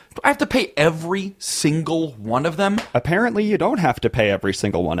mean? I have to pay every single one of them. Apparently, you don't have to pay every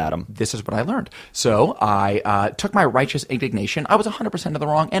single one, Adam. This is what I learned. So I took my righteous indignation. I was 100% in the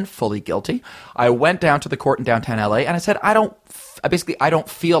wrong and fully guilty. I went down to the court in downtown LA, and I said, I don't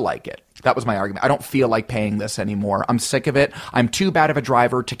feel like it. That was my argument. I don't feel like paying this anymore. I'm sick of it. I'm too bad of a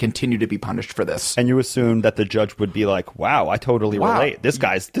driver to continue to be punished for this. And you assumed that the judge would be like, wow, I totally relate. This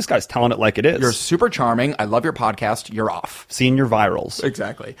guy's telling it like it is. You're super charming. I love your podcast. You're off. Senior virals.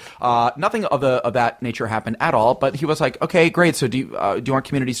 Exactly. Nothing of that nature happened at all, but he was like, okay, great. So do you want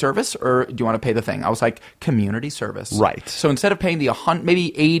community service or do you want to pay the thing? I was like, community service. Right. So instead of paying the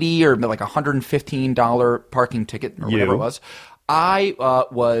maybe $80 or like $115 parking ticket or whatever it was, I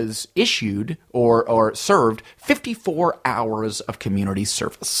was issued or served 54 hours of community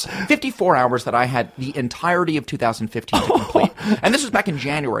service. 54 hours that I had the entirety of 2015 to complete. And this was back in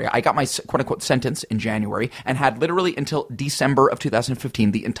January. I got my quote-unquote sentence in January and had literally until December of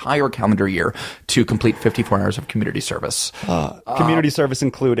 2015, the entire calendar year, to complete 54 hours of community service. Community service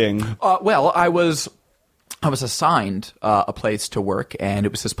including? Well, I was assigned a place to work, and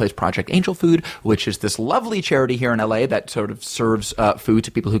it was this place, Project Angel Food, which is this lovely charity here in LA that sort of serves food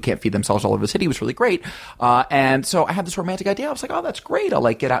to people who can't feed themselves all over the city. It was really great. And so I had this romantic idea. I was like, oh, that's great.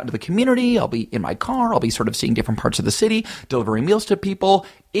 I'll get out into the community. I'll be in my car. I'll be sort of seeing different parts of the city, delivering meals to people.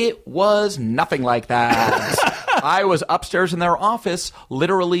 It was nothing like that. I was upstairs in their office,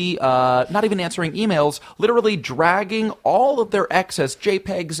 literally not even answering emails, literally dragging all of their excess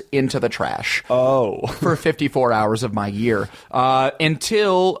JPEGs into the trash. Oh. For 54 hours of my year.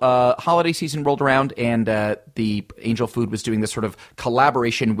 Until holiday season rolled around and the Angel Food was doing this sort of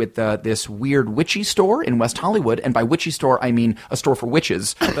collaboration with this weird witchy store in West Hollywood. And by witchy store, I mean a store for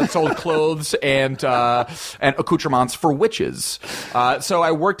witches that sold clothes and accoutrements for witches. So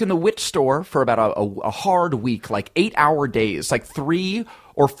I worked in the witch store for about a hard week, like 8-hour days, like 3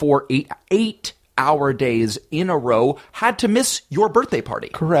 or 4 8-hour days in a row. Had to miss your birthday party.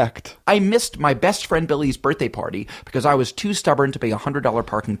 Correct. I missed my best friend Billy's birthday party because I was too stubborn to pay a $100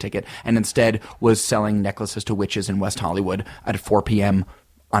 parking ticket and instead was selling necklaces to witches in West Hollywood at 4 p.m.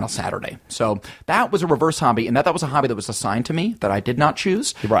 on a Saturday. So that was a reverse hobby, and that was a hobby that was assigned to me that I did not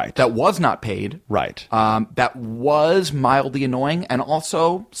choose. Right. That was not paid. Right. That was mildly annoying and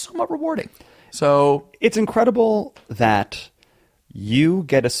also somewhat rewarding. So it's incredible that you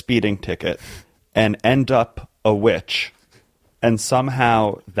get a speeding ticket and end up a witch, and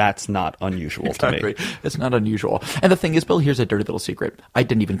somehow that's not unusual to me. It's not unusual. And the thing is, Bill, here's a dirty little secret. I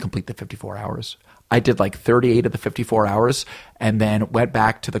didn't even complete the 54 hours. I did like 38 of the 54 hours and then went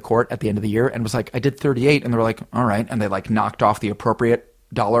back to the court at the end of the year and was like, I did 38. And they were like, all right. And they like knocked off the appropriate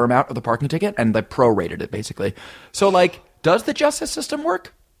dollar amount of the parking ticket and they prorated it basically. So like, does the justice system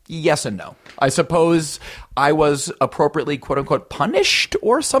work? Yes and no. I suppose I was appropriately, quote unquote, punished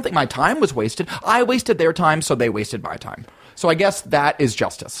or something. My time was wasted. I wasted their time, so they wasted my time. So I guess that is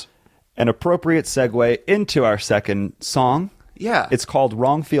justice. An appropriate segue into our second song. Yeah. It's called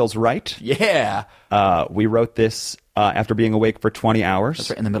Wrong Feels Right. Yeah. We wrote this after being awake for 20 hours. That's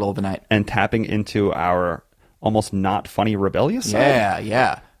right, in the middle of the night. And tapping into our almost not funny rebellious side. Yeah,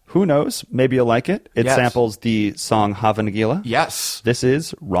 yeah. Who knows? Maybe you'll like it. It samples the song Hava Nagila. Yes. This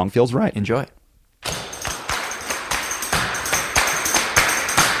is Wrong Feels Right. Enjoy.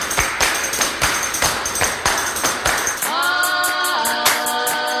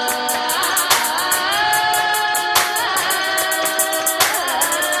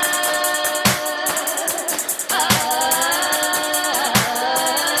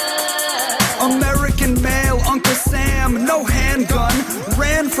 American male, Uncle Sam, no handgun.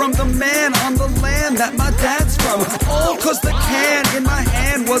 Ran from the man on the land that my dad's from. All cause the can in my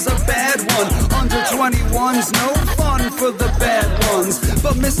hand was a bad one. Under 21's no fun for the bad ones.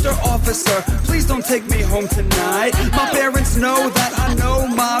 But Mr. Officer, please don't take me home tonight. My parents know that I know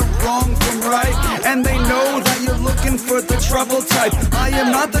my wrong from right. And they know that you're looking for the trouble type. I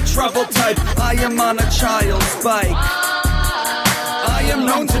am not the trouble type. I am on a child's bike. I am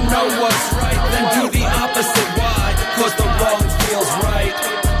known to know what's right, then do the opposite. Why? Cause the wrong feels right.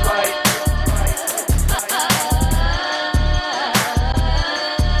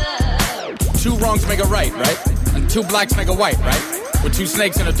 Two wrongs make a right, right? And two blacks make a white, right? With two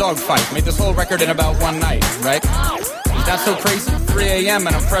snakes in a dog fight. Made this whole record in about one night, right? Is that so crazy? 3 a.m.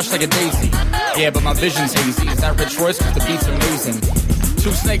 and I'm fresh like a daisy. Yeah, but my vision's hazy. Is that Rich Royce? Cause the beat's amazing.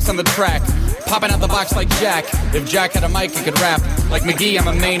 Two snakes on the track, popping out the box like Jack. If Jack had a mic, he could rap. Like McGee, I'm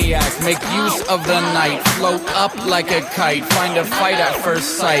a maniac. Make use of the night, float up like a kite. Find a fight at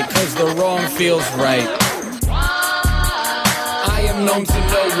first sight, cause the wrong feels right. I am known to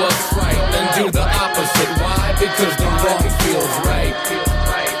know what's right, then do the opposite. Why? Because the wrong feels right.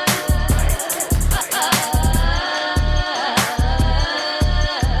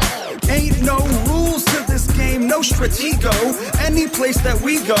 Ain't no rules to this game, no stratego. Any place that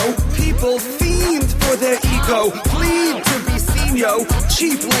we go, people fiend for their ego. Plead to be seen, yo.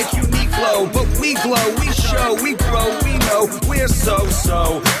 Cheap like Uniqlo, but we glow, we show, we grow, we know. We're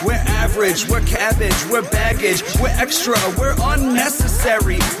so-so. We're average, we're cabbage, we're baggage, we're extra, we're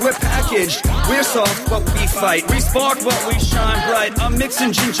unnecessary, we're packaged. We're soft, but we fight. We spark, but we shine bright. I'm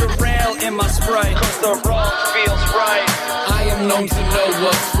mixing ginger ale in my Sprite, cause the wrong feels right. I am known to know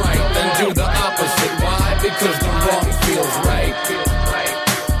what's right, then do the opposite. Why? Because the wrong feels right.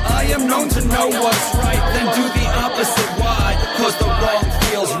 I I am known to know what's right, then do the opposite. Why? 'Cause the wrong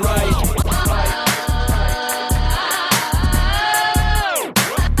feels right.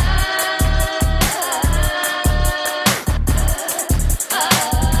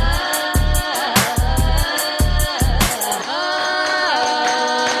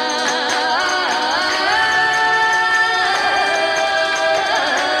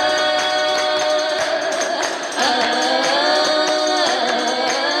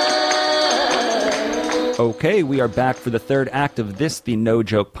 Okay, we are back for the third act of this, the No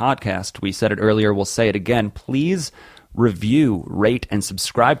Joke podcast. We said it earlier, we'll say it again. Please review, rate, and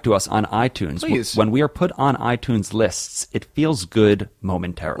subscribe to us on iTunes. Please. When we are put on iTunes lists, it feels good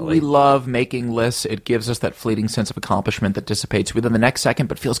momentarily. We love making lists. It gives us that fleeting sense of accomplishment that dissipates within the next second,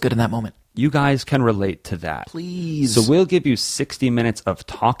 but feels good in that moment. You guys can relate to that. Please. So we'll give you 60 minutes of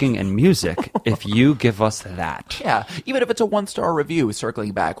talking and music if you give us that. Yeah, even if it's a 1-star review,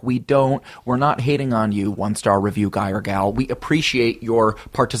 circling back, we're not hating on you, 1-star review guy or gal. We appreciate your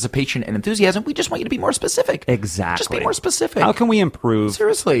participation and enthusiasm. We just want you to be more specific. Exactly. Just be more specific. How can we improve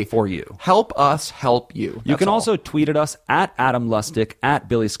Seriously. for you? Help us help you. You That's can all. also tweet at us at Adam Lustig, at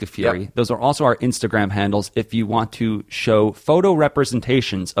Billy Scafuri. Yep. Those are also our Instagram handles if you want to show photo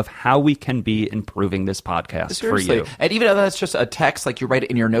representations of how we can be improving this podcast Seriously. for you. And even if that's just a text, like you write it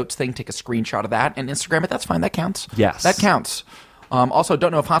in your notes thing, take a screenshot of that and Instagram it, that's fine. That counts. Yes. That counts. Also,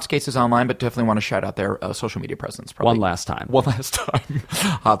 don't know if Hotskates is online, but definitely want to shout out their social media presence. Probably. One last time.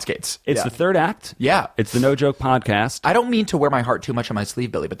 Hotskates. It's Yeah. the third act. Yeah. It's the No Joke podcast. I don't mean to wear my heart too much on my sleeve,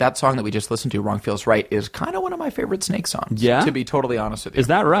 Billy, but that song that we just listened to, Wrong Feels Right, is kind of one of my favorite Snake songs. Yeah? To be totally honest with you. Is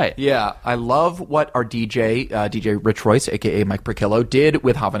that right? Yeah. I love what our DJ Rich Royce, a.k.a. Mike Perkillo, did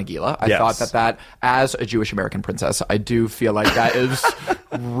with Hava Nagila. I Yes. thought that, as a Jewish American princess, I do feel like that is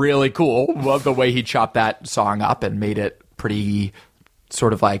really cool. Love the way he chopped that song up and made it pretty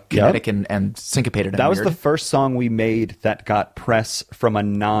sort of like kinetic and syncopated. That and was weird. the first song we made that got press from a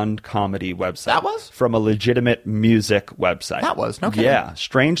non-comedy website. That was? From a legitimate music website. That was? No kidding. Yeah.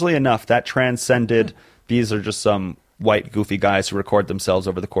 Strangely enough, that transcended, these are just some white goofy guys who record themselves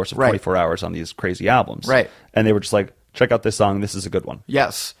over the course of Right. 24 hours on these crazy albums. Right. And they were just like, check out this song. This is a good one.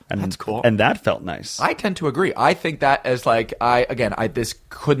 Yes. And that's cool. And that felt nice. I tend to agree. I think that as like, this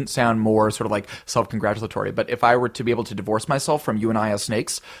couldn't sound more sort of like self-congratulatory, but if I were to be able to divorce myself from You and I as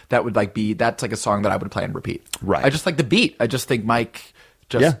Snakes, that would that's like a song that I would play and repeat. Right. I just like the beat. I just think Mike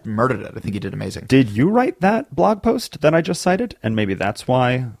just murdered it. I think he did amazing. Did you write that blog post that I just cited? And maybe that's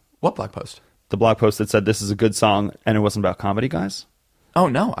why What blog post? the blog post that said this is a good song and it wasn't about comedy guys? Oh,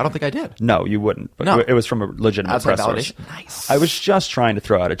 no, I don't think I did. No, you wouldn't. But No. it was from a legitimate Outside press source. validation. Nice. I was just trying to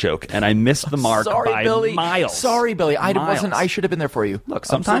throw out a joke, and I missed the mark by Billy. miles. Sorry, Billy. I Miles. should have been there for you. Look,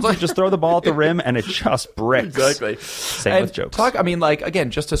 sometimes you just throw the ball at the rim, and it just bricks. Exactly. Same with jokes.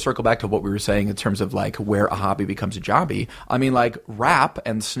 Again, just to circle back to what we were saying in terms of like where a hobby becomes a jobby. I mean, like rap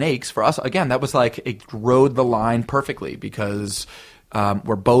and Snakes for us, again, that was like it rode the line perfectly because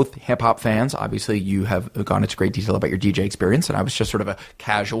we're both hip hop fans. Obviously, you have gone into great detail about your DJ experience, and I was just sort of a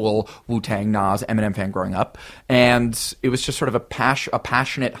casual Wu-Tang, Nas, Eminem fan growing up, and it was just sort of a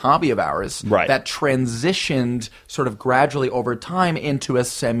passionate hobby of ours Right. that transitioned sort of gradually over time into a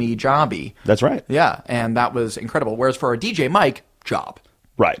semi-jobby. That's right. Yeah, and that was incredible. Whereas for our DJ Mike, job.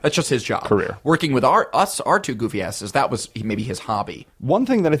 Right. That's just his job. Career. Working with our two goofy asses, that was maybe his hobby. One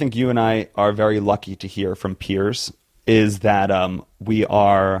thing that I think you and I are very lucky to hear from peers is that we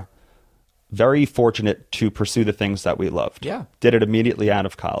are very fortunate to pursue the things that we loved. Yeah. Did it immediately out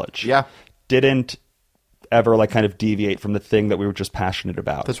of college. Yeah. Didn't ever like kind of deviate from the thing that we were just passionate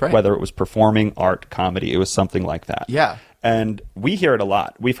about. That's right. Whether it was performing, art, comedy, it was something like that. Yeah. And we hear it a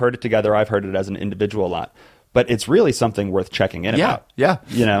lot. We've heard it together. I've heard it as an individual a lot. But it's really something worth checking in about. Yeah.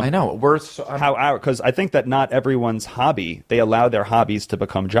 You know? I know. Because I think that not everyone's hobby, they allow their hobbies to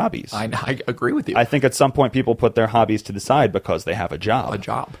become jobbies. I agree with you. I think at some point people put their hobbies to the side because they have a job. A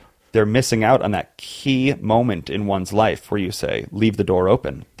job. They're missing out on that key moment in one's life where you say, leave the door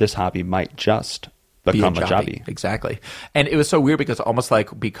open. This hobby might just become a jobby. Exactly. And it was so weird because almost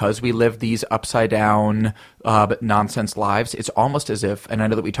like because we live these upside down nonsense lives, it's almost as if, and I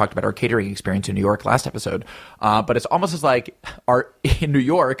know that we talked about our catering experience in New York last episode, but it's almost as like in New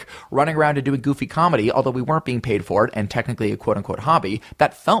York running around and doing goofy comedy, although we weren't being paid for it and technically a quote unquote hobby,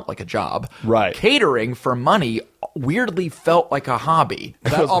 that felt like a job. Right. Catering for money weirdly felt like a hobby.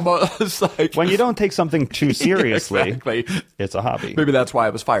 That almost like When you don't take something too seriously, exactly. it's a hobby. Maybe that's why I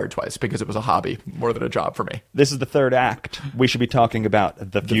was fired twice, because it was a hobby more than a job for me. This is the third act. We should be talking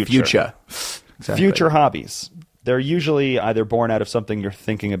about the future. Exactly. Future hobbies. they're usually either born out of something you're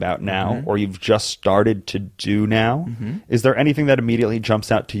thinking about now or you've just started to do now. Is there anything that immediately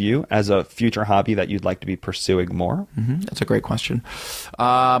jumps out to you as a future hobby that you'd like to be pursuing more? That's a great question.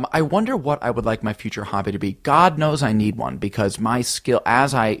 I wonder what I would like my future hobby to be. God knows I need one because my skill,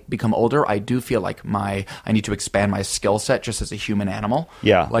 as I become older, I do feel like I need to expand my skill set just as a human animal.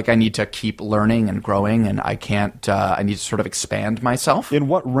 Yeah. Like I need to keep learning and growing, and I can't, I need to sort of expand myself. In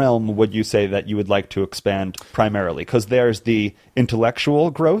what realm would you say that you would like to expand primarily? Because there's the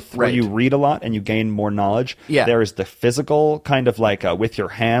intellectual growth where Right. you read a lot and you gain more knowledge. Yeah. There is the physical kind of like with your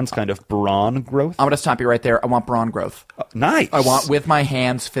hands kind of brawn growth. I'm going to stop you right there. I want brawn growth. Nice. I want with my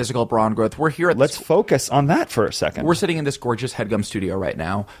hands physical brawn growth. We're here at Let's focus on that for a second. We're sitting in this gorgeous HeadGum studio right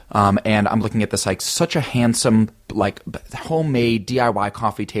now, and I'm looking at this like such a handsome, like homemade DIY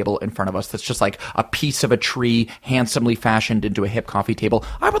coffee table in front of us. That's just like a piece of a tree, handsomely fashioned into a hip coffee table.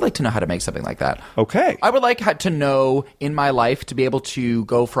 I would like to know how to make something like that. Okay. I would like to know in my life to be able to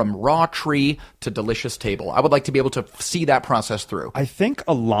go from raw tree to delicious table. I would like to be able to see that process through. I think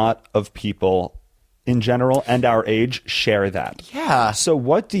a lot of people in general and our age share that. Yeah. So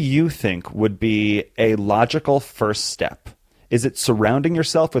what do you think would be a logical first step? Is it surrounding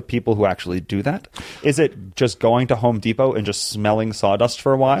yourself with people who actually do that? Is it just going to Home Depot and just smelling sawdust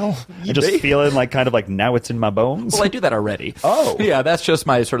for a while? And just feeling like kind of like now it's in my bones? Well, I do that already. Oh. Yeah, that's just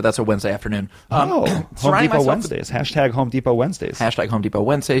my that's a Wednesday afternoon. Home surrounding Depot myself with- Wednesdays. Hashtag Home Depot Wednesdays. Hashtag Home Depot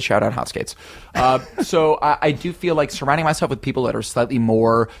Wednesday. Shout out Hot Skates. So I do feel like surrounding myself with people that are slightly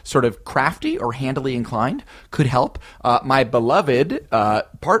more sort of crafty or handily inclined could help. My beloved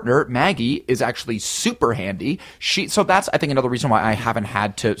partner, Maggie, is actually super handy. So that's, I think, another reason why I haven't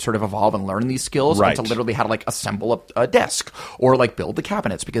had to sort of evolve and learn these skills. Right. And to literally how to like assemble a desk or like build the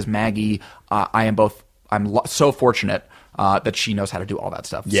cabinets, because Maggie, I'm so fortunate that she knows how to do all that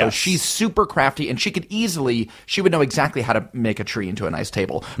stuff. Yes. So she's super crafty, and she would know exactly how to make a tree into a nice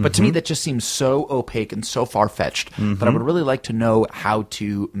table. But to me, that just seems so opaque and so far-fetched that I would really like to know how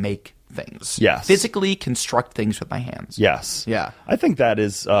to make things. Yes. Physically construct things with my hands. Yes. Yeah. I think that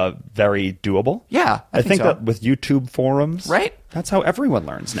is very doable. Yeah, I think so. that with YouTube forums, Right? that's how everyone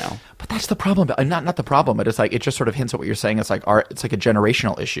learns now. But that's the problem. Not the problem, but it's like it just sort of hints at what you're saying. It's like it's like a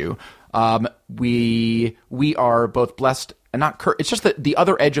generational issue. We are both blessed and not it's just the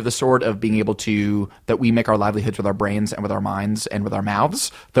other edge of the sword of being able to that we make our livelihoods with our brains and with our minds and with our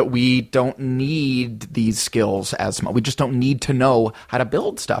mouths, that we don't need these skills as much. We just don't need to know how to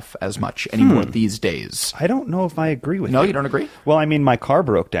build stuff as much anymore these days. I don't know if I agree with No, you don't agree? Well, I mean, my car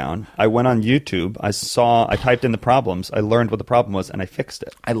broke down. I went on YouTube. I typed in the problems. I learned what the problem was, and I fixed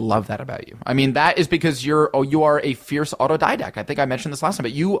it. I love that about you. I mean, that is because you are a fierce autodidact. I think I mentioned this last time,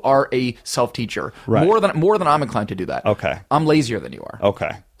 but you are a self-teacher. Right. More than I'm inclined to do that. Okay. I'm lazier than you are. Okay.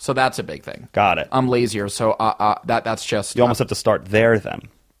 So that's a big thing. Got it. I'm lazier, so that's just... You almost have to start there then.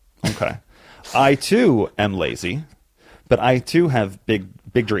 Okay. I, too, am lazy, but I, too, have big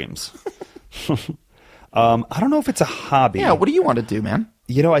dreams. I don't know if it's a hobby. Yeah, what do you want to do, man?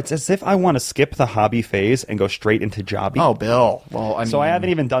 You know, it's as if I want to skip the hobby phase and go straight into jobby. Oh, Bill. Well, I mean... So I haven't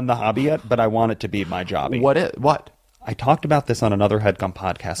even done the hobby yet, but I want it to be my jobby. What? I talked about this on another HeadGum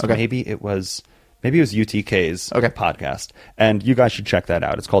podcast. Okay. Maybe it was UTK's podcast, and you guys should check that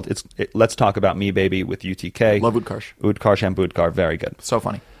out. It's called Let's Talk About Me, Baby with UTK. Love Utkarsh. Utkarsh and Budkar, very good. So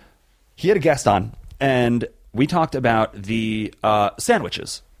funny. He had a guest on, and we talked about the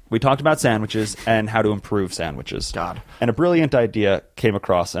sandwiches. We talked about sandwiches and how to improve sandwiches. God. And a brilliant idea came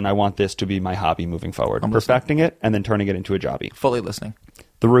across, and I want this to be my hobby moving forward. Perfecting it and then turning it into a jobby. Fully listening.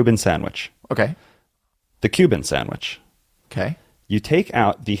 The Reuben sandwich. Okay. The Cuban sandwich. Okay. You take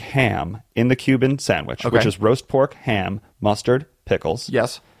out the ham in the Cuban sandwich, Okay. which is roast pork, ham, mustard, pickles.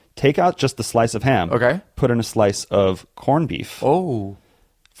 Yes. Take out just the slice of ham. Okay. Put in a slice of corned beef Oh.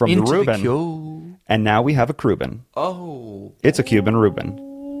 from the Into Reuben. the And now we have a Cuban. Oh. It's a Cuban Reuben.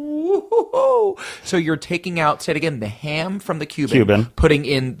 Ooh. So you're taking out, say it again, the ham from the Cuban. putting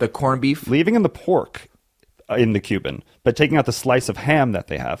in the corned beef. Leaving in the pork in the Cuban, but taking out the slice of ham that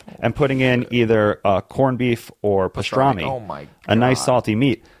they have and putting in either corned beef or pastrami. Oh, my A nice God. salty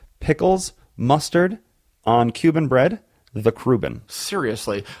meat. Pickles, mustard on Cuban bread, the Cuban.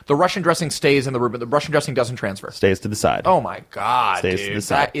 Seriously. The Russian dressing stays in the Reuben. The Russian dressing doesn't transfer. Stays to the side. Oh, my God, Stays to dude. the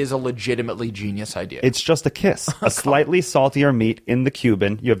side. That is a legitimately genius idea. It's just a kiss. A slightly saltier meat in the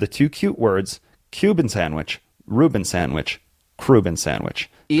Cuban. You have the two cute words, Cuban sandwich, Reuben sandwich, Cuban sandwich.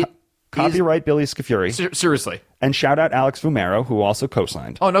 It Copyright Billy Scafuri. Seriously. And shout out Alex Fumero, who also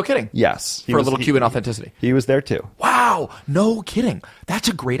co-signed. Oh, no kidding. Yes. For a little Cuban authenticity. He was there too. Wow. No kidding. That's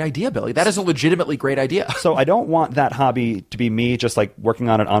a great idea, Billy. That is a legitimately great idea. So I don't want that hobby to be me just like working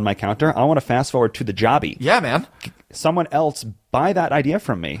on it on my counter. I want to fast forward to the jobby. Yeah, man. Someone else buy that idea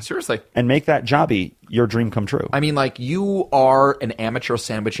from me. Seriously. And make that jobby your dream come true. I mean, like, you are an amateur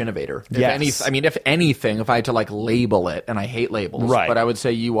sandwich innovator. Yes. If anything, if I had to, like, label it, and I hate labels, right. But I would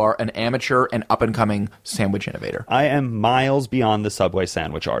say you are an amateur and up-and-coming sandwich innovator. I am miles beyond the Subway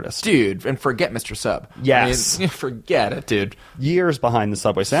sandwich artist. Dude, and forget Mr. Sub. Yes. I mean, forget it, dude. Years behind the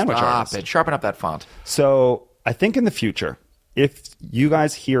Subway sandwich artist. Stop it. Sharpen up that font. So I think in the future, if you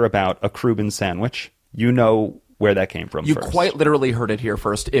guys hear about a Krubin sandwich, you know where that came from. You first. quite literally heard it here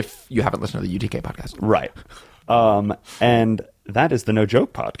first if you haven't listened to the UTK podcast. Right. And that is the No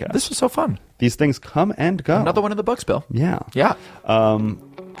Joke podcast. This was so fun. These things come and go. Another one in the books, Bill. Yeah. Yeah.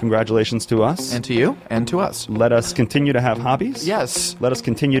 Congratulations to us. And to you and to us. Let us continue to have hobbies. Yes. Let us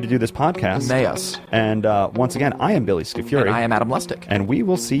continue to do this podcast. May us. And once again, I am Billy Scafuri. And I am Adam Lustig. And we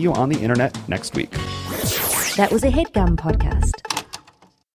will see you on the internet next week. That was a HeadGum podcast.